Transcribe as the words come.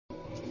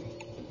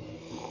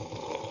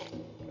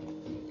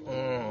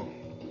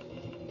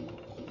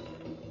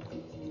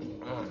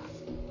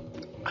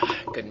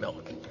Good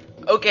milk.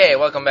 Okay,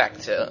 welcome back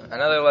to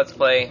another Let's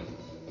Play.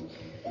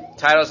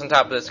 Title's on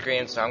top of the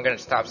screen, so I'm gonna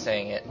stop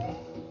saying it.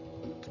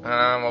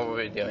 What were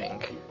we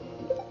doing?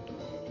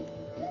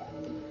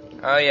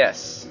 Oh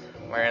yes,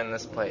 we're in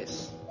this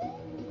place.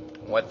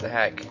 What the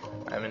heck?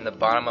 I'm in the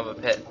bottom of a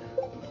pit.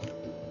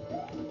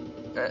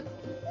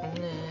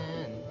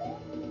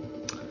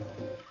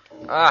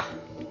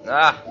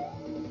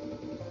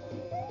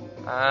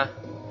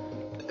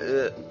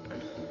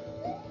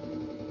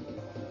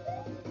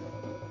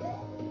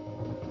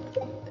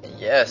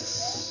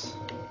 Yes.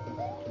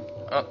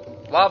 Oh,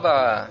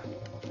 lava.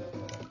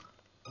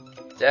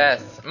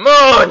 Death.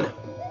 Moon!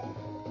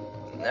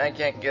 I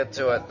can't get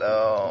to it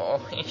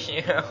though.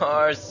 You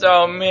are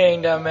so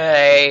mean to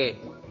me.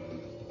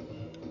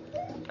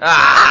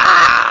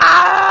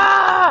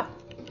 Ah!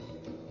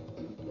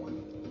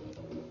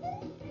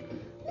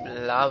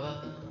 Lava.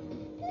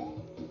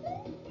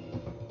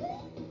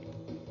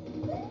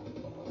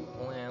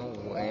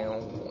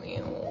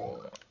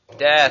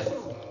 Death.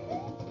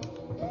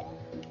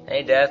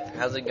 Hey Death,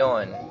 how's it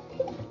going?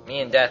 Me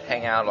and Death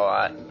hang out a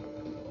lot.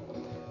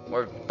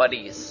 We're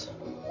buddies.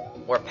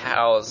 We're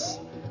pals.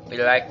 We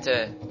like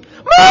to...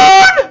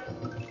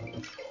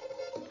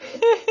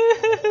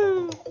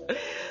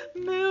 Moon!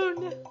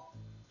 Moon!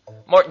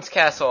 Morton's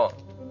Castle.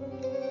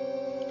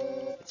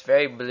 It's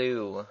very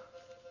blue.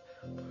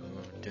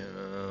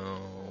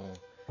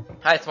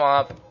 Hi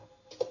Swamp.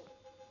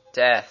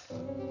 Death.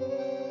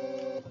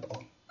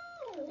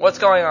 What's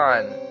going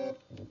on?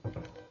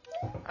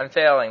 I'm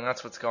failing,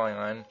 that's what's going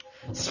on.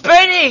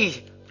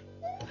 Spinny!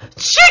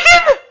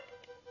 Chicken!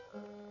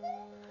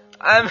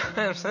 I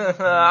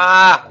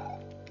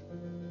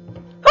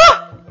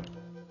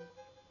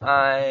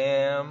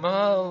am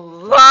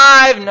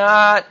alive,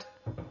 not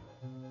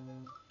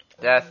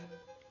death.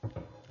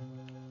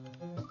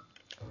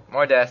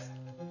 More death.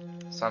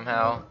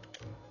 Somehow.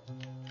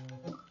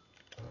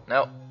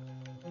 Nope.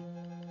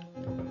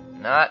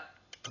 Not.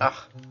 Ugh.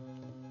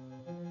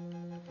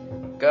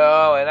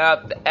 Going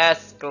up the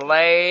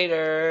escalator.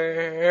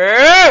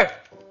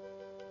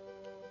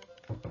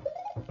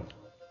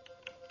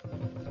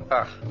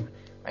 Ugh.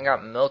 I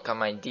got milk on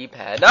my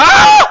D-pad.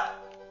 Ah!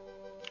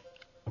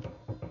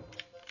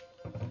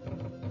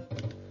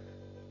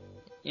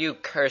 You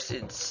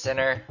cursed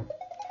sinner.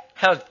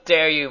 How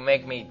dare you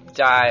make me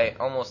die,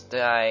 almost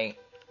die,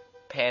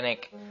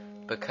 panic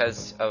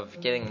because of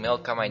getting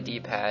milk on my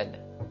D-pad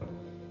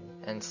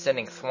and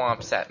sending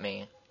thwomps at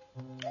me.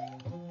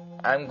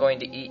 I'm going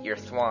to eat your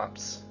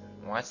thwomps.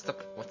 What's the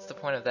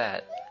point of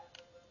that?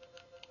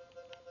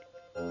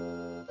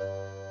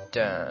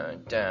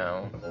 Down,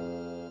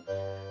 down.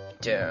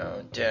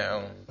 Down,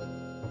 down.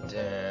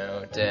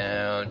 Down,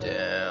 down,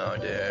 down,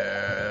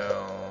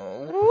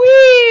 down.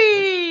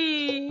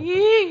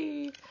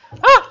 Whee!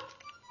 Ah!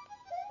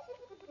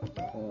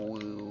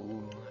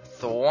 Woo.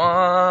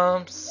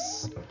 Thwomps.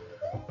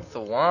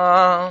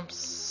 Thwomps.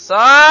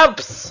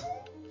 Subs!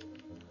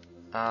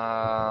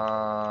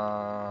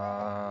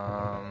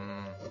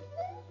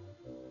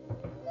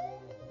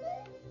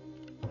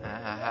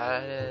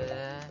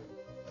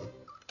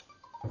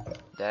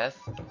 Death.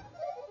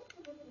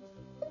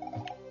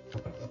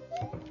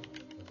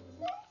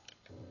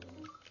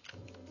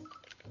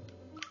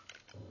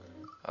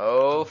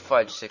 Oh,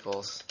 fudge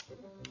sickles.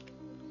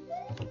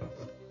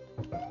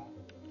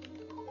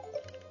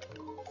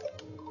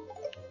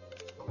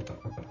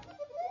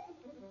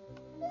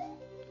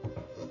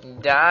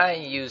 Die,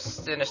 you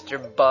sinister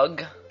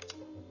bug.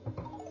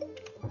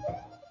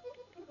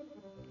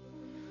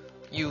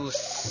 You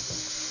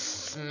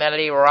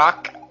smelly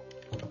rock.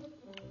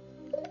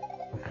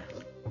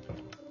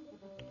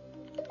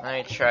 Let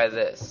me try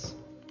this.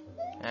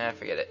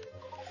 Forget it.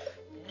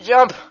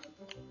 Jump!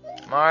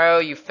 Mario,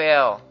 you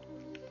fail.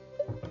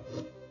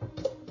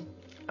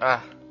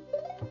 Ah.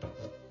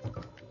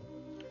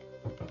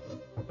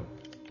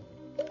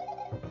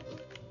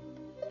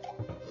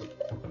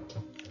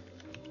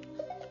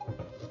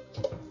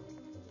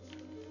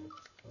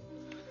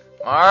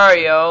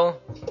 Mario,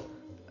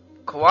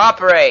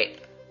 cooperate.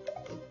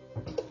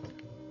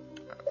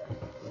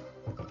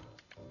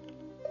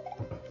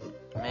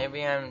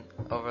 Maybe I'm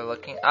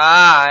overlooking.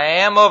 Ah, I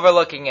am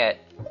overlooking it.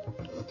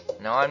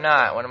 No, I'm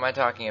not. What am I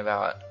talking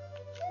about?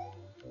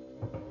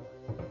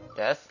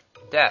 Death?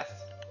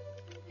 Death.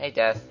 Hey,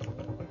 Death.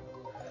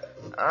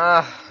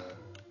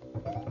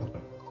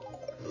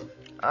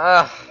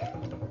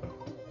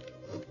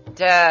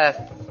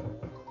 Death.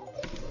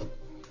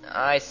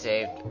 I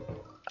saved.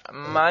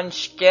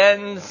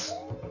 Munchkins.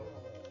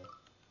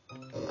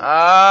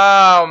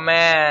 Oh,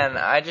 man.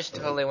 I just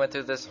totally went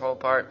through this whole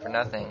part for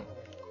nothing.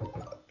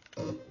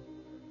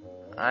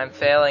 I'm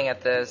failing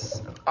at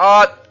this.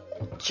 Oh,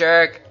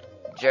 jerk.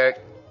 Jerk.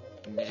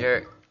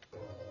 Jerk.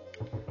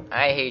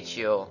 I hate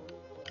you.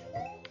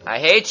 I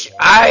hate you.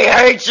 I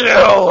hate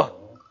you!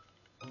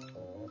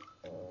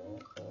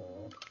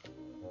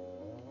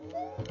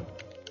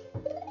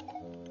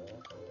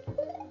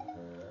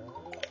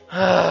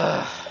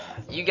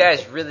 You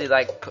guys really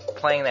like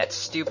playing that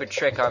stupid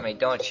trick on me,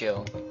 don't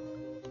you?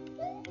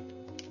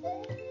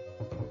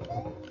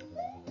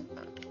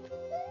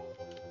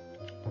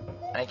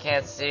 I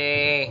can't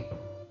see.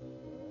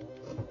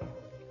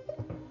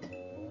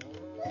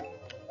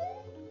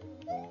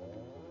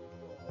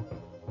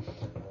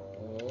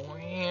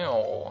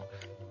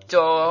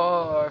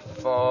 Door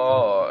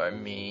for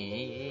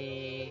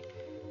me.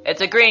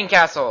 It's a green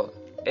castle.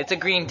 It's a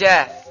green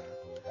death.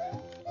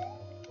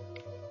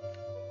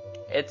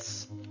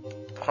 It's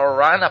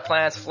piranha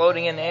plants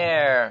floating in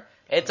air.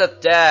 It's a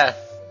death.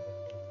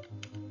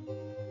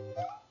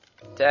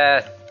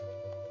 Death.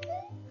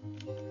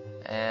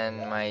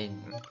 And my...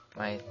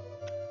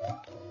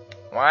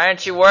 Why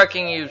aren't you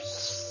working, you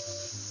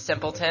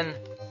simpleton?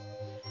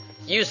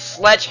 You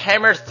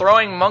sledgehammer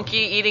throwing monkey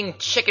eating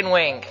chicken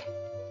wing.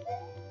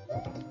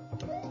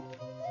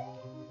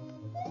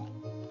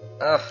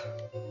 Ugh.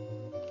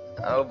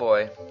 Oh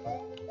boy.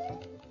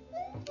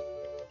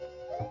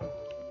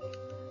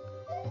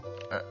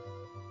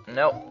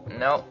 No,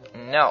 no,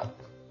 no.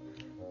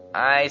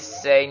 I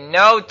say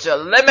no to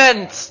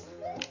lemons!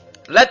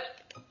 Let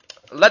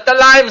the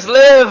limes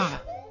live!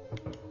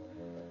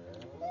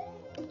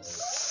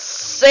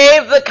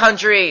 Save the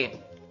country!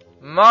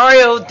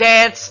 Mario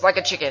dance like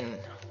a chicken.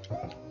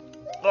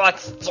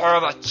 Let's do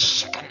the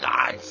chicken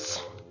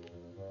dance.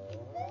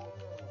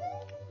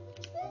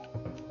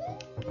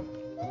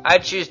 I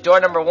choose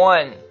door number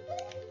 1.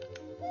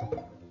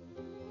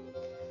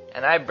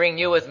 And I bring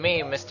you with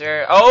me,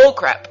 Mr. Oh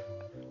crap.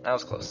 That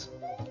was close.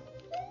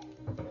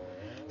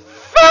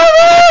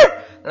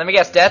 Father! Let me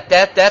guess. Death,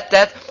 death, death,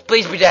 death.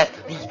 Please be death.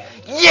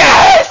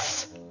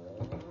 Yes!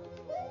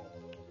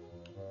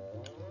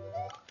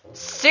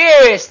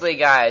 Seriously,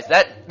 guys.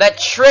 That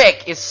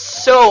trick is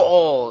so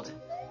old.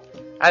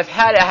 I've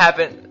had it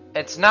happen.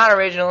 It's not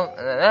original.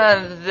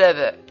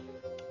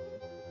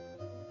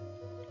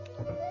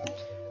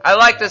 I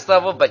like this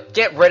level, but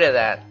get rid of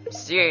that.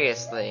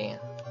 Seriously.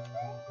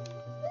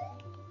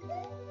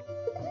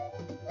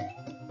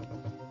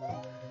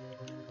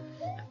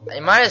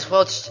 You might as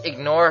well just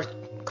ignore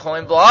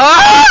coin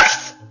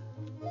blocks!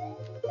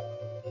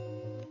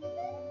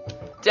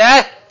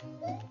 Death!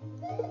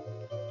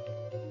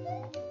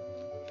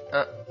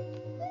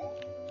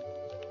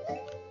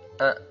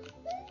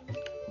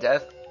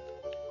 Death.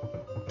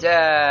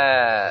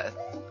 Death.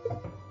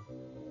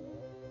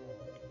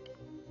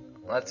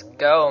 Let's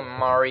go,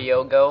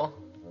 Mario, go.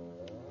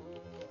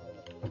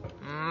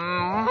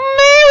 Mario!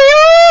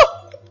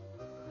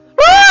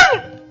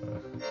 Run!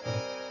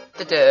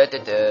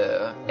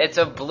 It's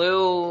a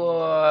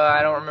blue,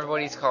 I don't remember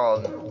what he's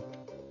called.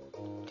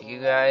 Do you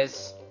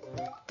guys?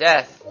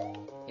 Death.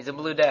 He's a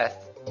blue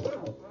death.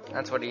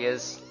 That's what he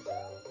is.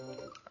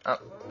 Oh.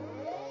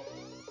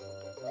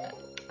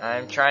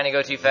 I'm trying to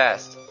go too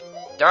fast.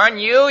 Darn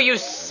you, you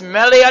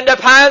smelly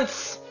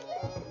underpants!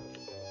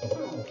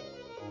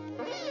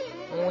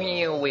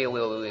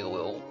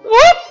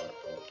 Whoop!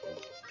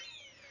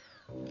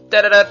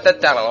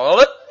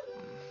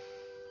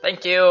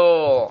 Thank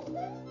you.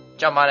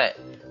 Jump on it.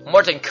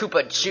 Morton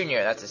Koopa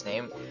Jr., that's his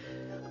name,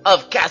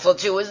 of Castle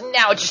 2 is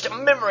now just a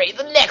memory.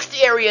 The next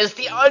area is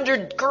the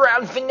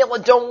underground Vanilla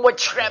Dome. What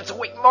traps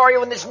await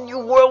Mario in this new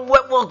world?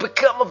 What will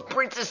become of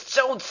Princess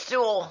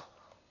Toadstool?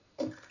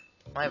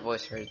 My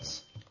voice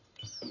hurts.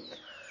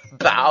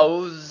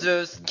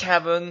 Bowser's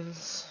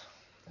Caverns.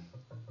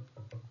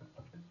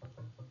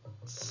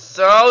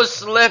 So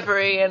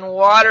slippery and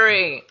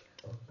watery.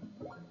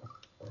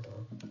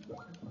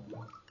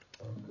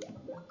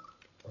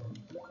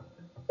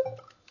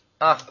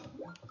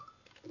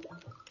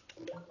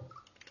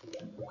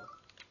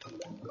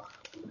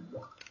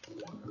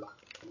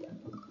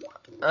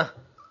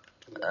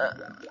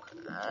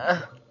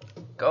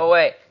 Go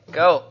away.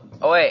 Go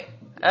away.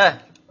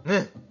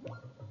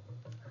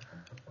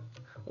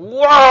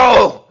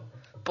 Whoa!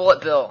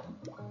 Bullet Bill.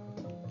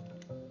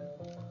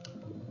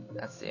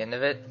 That's the end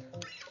of it.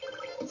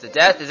 Is it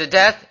death? Is it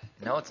death?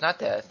 No, it's not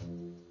death.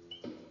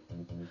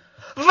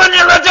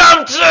 Vanilla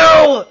Dome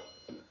 2!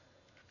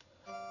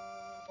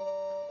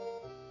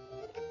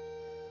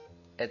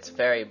 It's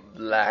very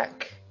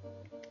black.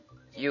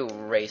 You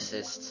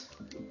racist.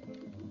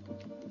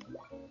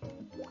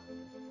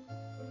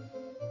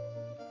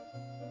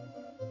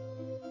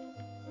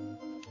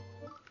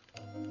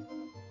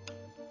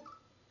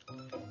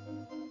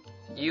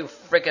 You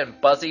frickin'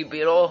 Buzzy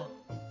Beetle.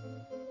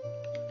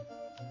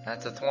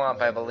 That's a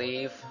thwomp, I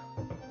believe.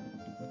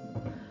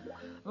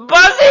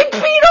 Buzzy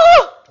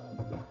Beetle!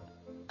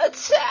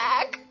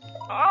 Attack!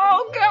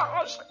 Oh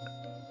gosh!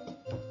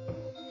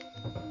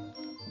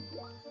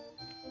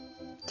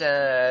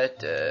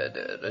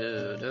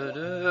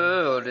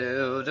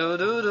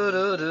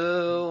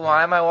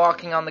 Why am I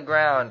walking on the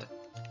ground?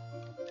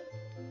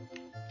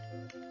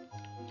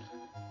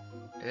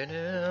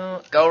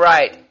 Go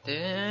right.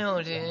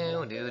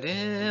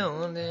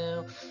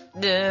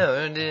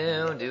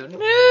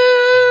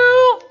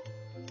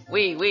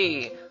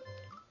 Wee.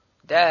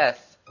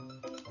 Death.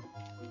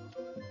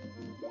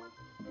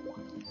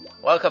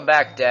 Welcome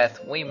back, Death.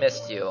 We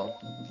missed you.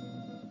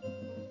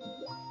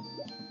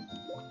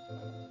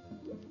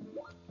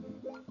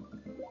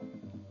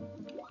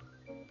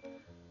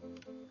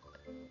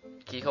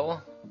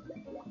 Keyhole?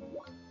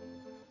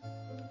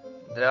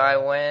 Did I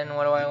win?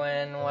 What do I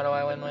win? What do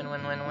I win?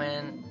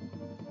 Win.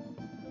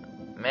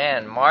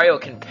 Man, Mario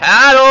can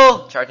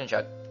paddle! Charge and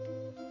chug.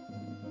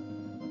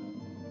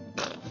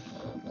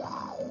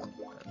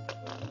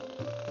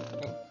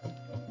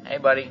 Hey,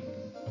 buddy.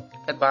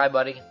 Goodbye,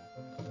 buddy.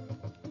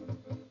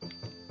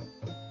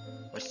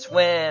 We're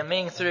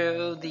swimming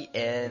through the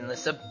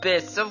endless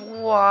abyss of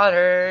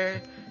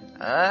water.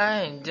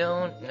 I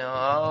don't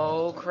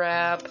know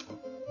crap.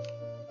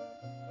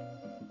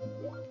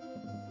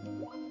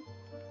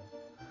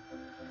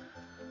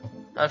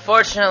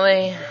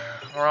 Unfortunately,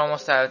 we're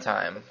almost out of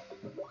time.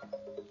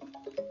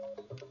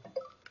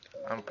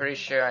 I'm pretty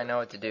sure I know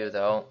what to do,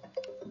 though.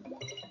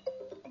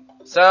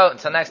 So,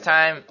 until next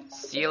time,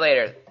 see you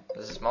later.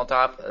 This is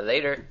Moltop.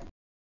 Later.